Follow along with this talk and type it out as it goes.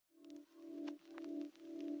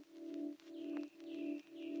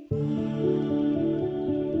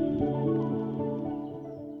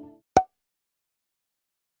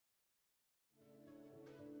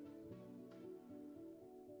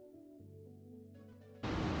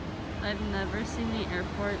I've never seen the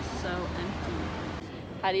airport so empty.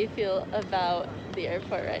 How do you feel about the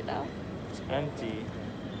airport right now? It's empty.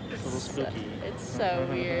 It's a little spooky. It's so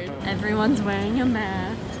weird. Everyone's wearing a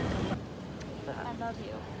mask. I love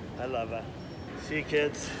you. I love it. See you,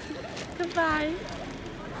 kids. Goodbye.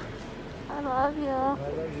 I love you. I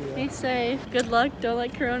love you. Be safe. Good luck. Don't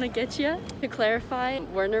let Corona get you. To clarify,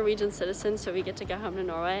 we're Norwegian citizens, so we get to go home to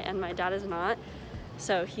Norway, and my dad is not.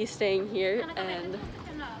 So he's staying here, and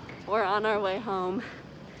we're on our way home.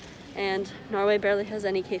 And Norway barely has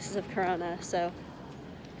any cases of Corona, so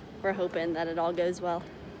we're hoping that it all goes well.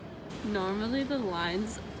 Normally the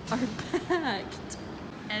lines are packed.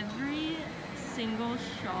 Every single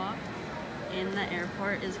shop in the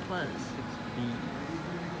airport is closed.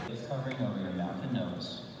 With covering over your mouth and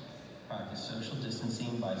nose. Practice social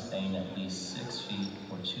distancing by staying at least 6 feet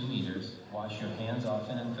or 2 meters. Wash your hands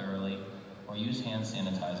often and thoroughly, or use hand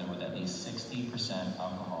sanitizer with at least 60%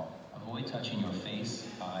 alcohol. Avoid touching your face,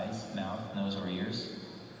 eyes, mouth, nose, or ears.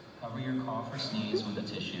 Cover your cough or sneeze with a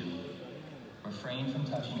tissue. Refrain from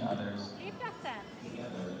touching others.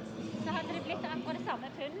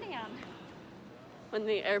 When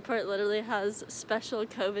the airport literally has special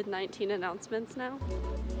COVID-19 announcements now.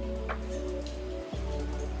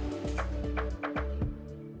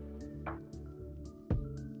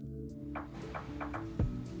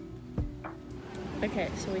 Okay,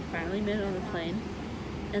 so we finally made it on the plane,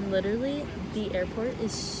 and literally the airport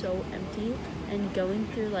is so empty, and going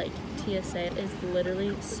through like TSA is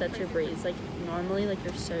literally such a breeze. Like normally like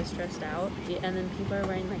you're so stressed out, and then people are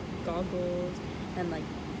wearing like goggles and like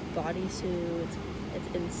bodysuits.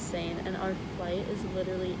 It's insane, and our flight is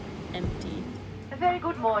literally empty. A very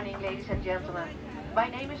good morning, ladies and gentlemen. My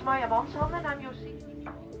name is Maya Manshan and I'm your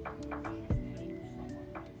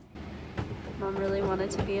Mom really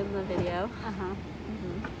wanted to be in the video.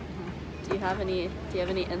 Do you have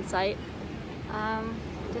any insight?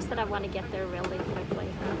 Just that I want to get there really quickly.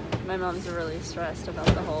 My mom's really stressed about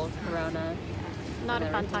the whole Corona. Not a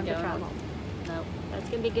fun time to travel. No. But it's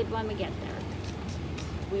going to be good when we get there.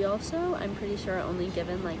 We also, I'm pretty sure, are only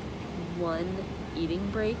given like one eating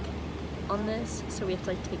break on this, so we have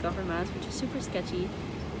to like take off our masks, which is super sketchy.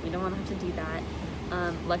 We don't want to have to do that.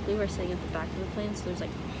 Luckily we're sitting at the back of the plane, so there's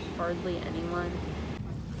like hardly anyone.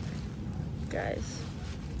 Guys,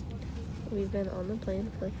 we've been on the plane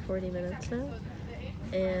for like 40 minutes now,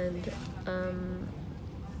 and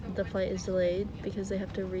the flight is delayed because they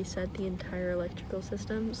have to reset the entire electrical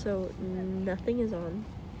system, so nothing is on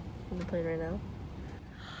the plane right now.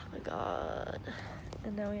 Oh my god.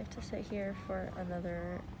 And now we have to sit here for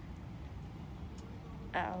another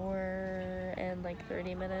hour and like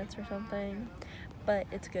 30 minutes or something. But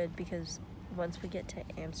it's good because once we get to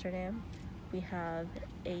Amsterdam, we have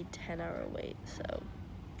a 10-hour wait. So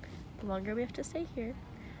the longer we have to stay here,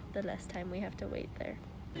 the less time we have to wait there.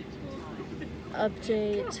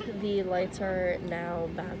 Update, the lights are now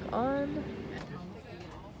back on.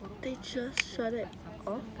 They just shut it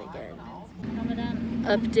off again.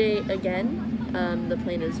 Update again, the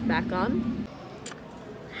plane is back on.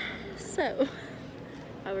 So,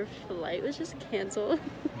 our flight was just canceled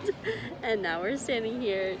and now we're standing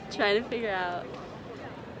here trying to figure out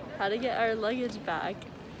how to get our luggage back,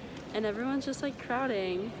 and everyone's just like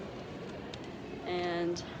crowding,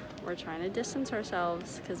 and we're trying to distance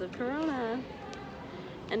ourselves because of Corona,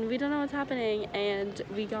 and we don't know what's happening, and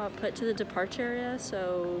we got put to the departure area,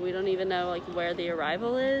 so we don't even know like where the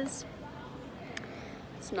arrival is.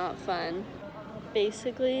 It's not fun.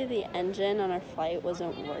 Basically, the engine on our flight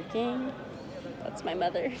wasn't working. That's my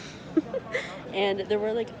mother. And there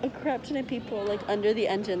were like a crap ton of people like under the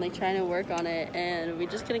engine like trying to work on it, and we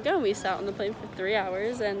just couldn't go. We sat on the plane for 3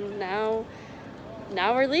 hours, and now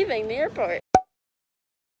we're leaving the airport.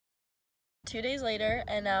 2 days later,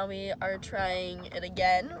 and now we are trying it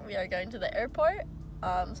again. We are going to the airport,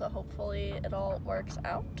 so hopefully it all works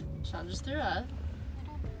out. Sean just threw up.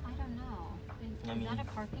 I don't know. Is that a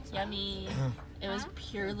parking spot? Yummy. It was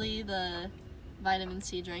purely the vitamin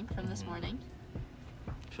C drink from this morning.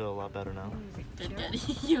 Feel a lot better now. Good,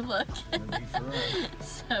 good. You look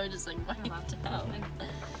so just like wiped out.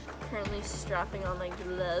 Currently strapping on my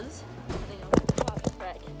gloves.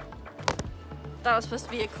 That was supposed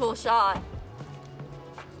to be a cool shot.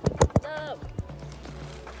 No.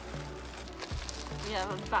 We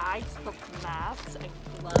have bags full of masks and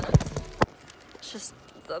gloves. It's just,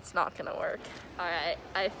 that's not gonna work. Alright,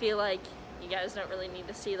 I feel like you guys don't really need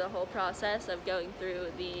to see the whole process of going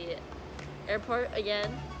through the airport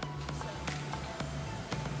again.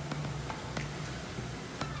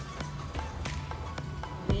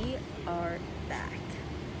 We are back.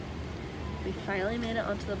 We finally made it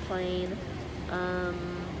onto the plane.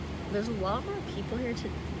 there's a lot more people here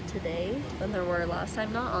today than there were last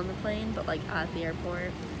time. Not on the plane, but like at the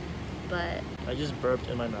airport. But I just burped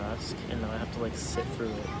in my mask and now I have to like sit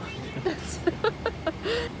through it.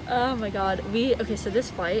 oh my god. Okay, so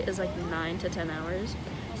this flight is like 9 to 10 hours.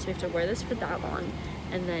 So we have to wear this for that long.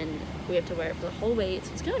 And then we have to wear it for the whole wait.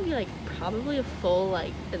 So it's gonna be like probably a full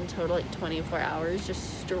like in total like 24 hours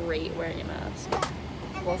just straight wearing a mask.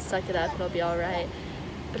 We'll suck it up, it'll be alright.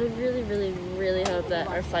 But I really, really, really hope that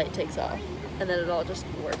our flight takes off and then it all just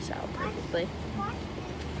works out perfectly.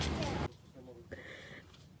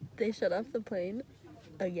 They shut off the plane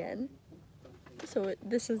again. So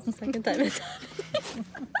this is the second time it's happening.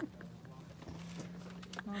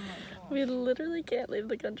 Oh my god. We literally can't leave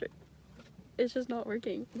the country. It's just not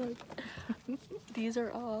working. Like, these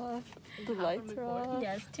are off. The lights are off.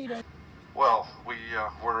 Yes, 2 days. Well, we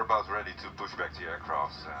were about ready to push back the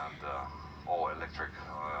aircrafts and all electric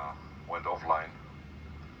went offline.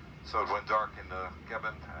 So it went dark in the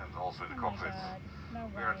cabin and also in the cockpit. No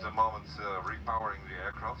We're at the moment repowering the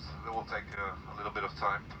aircraft. That will take a little bit of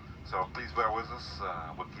time. So please bear with us.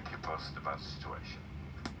 We'll keep you posted about the situation.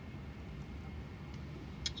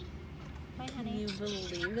 Bye, Can honey. you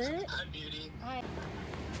believe it? Bye.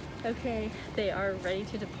 Okay, they are ready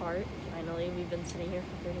to depart. Finally, we've been sitting here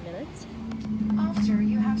for 30 minutes. After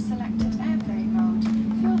you have selected airplane mode,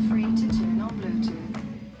 feel free to turn on Bluetooth.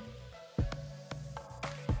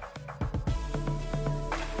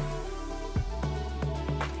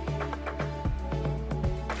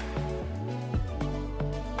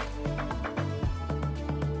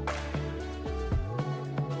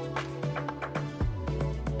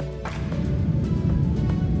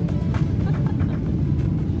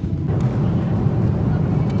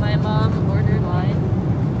 My mom ordered wine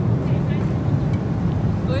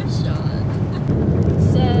for Sean.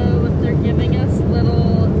 So they're giving us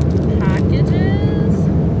little packages.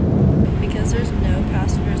 Because there's no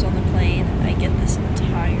passengers on the plane, I get this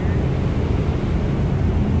entire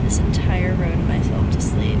row to myself to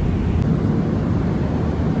sleep.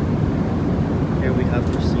 Here we have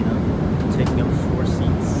Christina taking up 4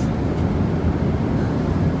 seats.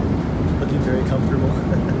 Looking very comfortable.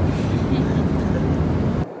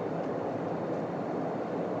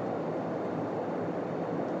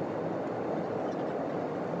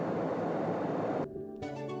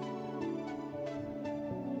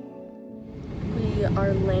 We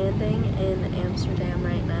are landing in Amsterdam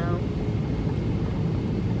right now.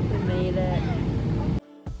 We made it.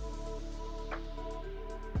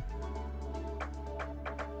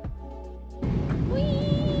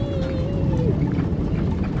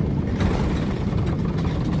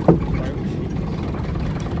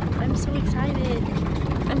 I'm so excited.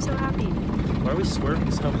 I'm so happy. Why are we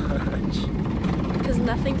swerving so much? Because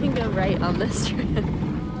nothing can go right on this trip.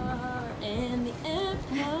 In the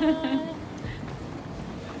airport.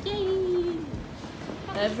 Yay!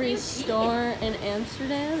 Every store in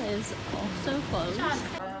Amsterdam is also closed.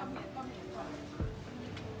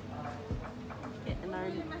 Getting our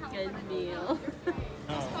good meal.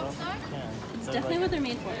 It's definitely what they're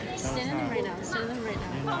made for. Stand in them right now. Stand in them right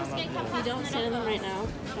now. If you don't stand in them right now,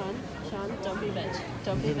 Sean, don't be a bitch.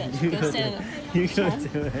 Don't be a bitch. Go stand in them. You go Sean,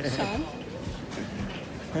 do it. Sean.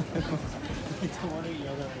 I don't want to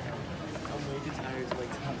yell at her. I'm way too tired to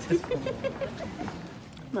like talk to someone.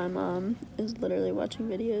 My mom is literally watching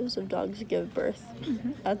videos of dogs give birth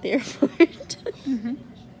at the airport.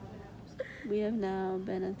 We have now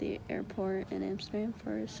been at the airport in Amsterdam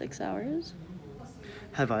for 6 hours.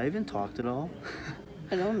 Have I even talked at all?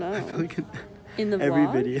 I don't know. I feel like In the every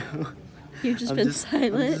vlog, video. you've just I'm been just,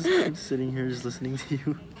 silent. I'm just sitting here just listening to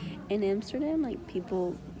you. In Amsterdam, like,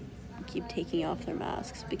 people keep taking off their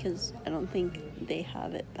masks because I don't think they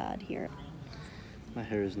have it bad here. My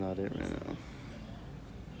hair is not it right now.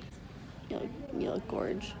 You look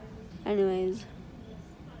gorge. Anyways,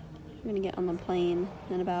 we're gonna get on the plane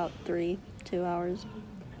in about 2 hours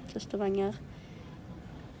to Stavanger.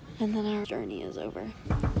 And then our journey is over.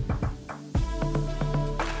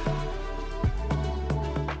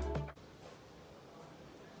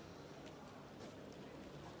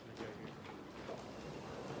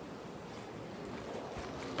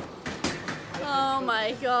 Oh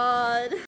my god.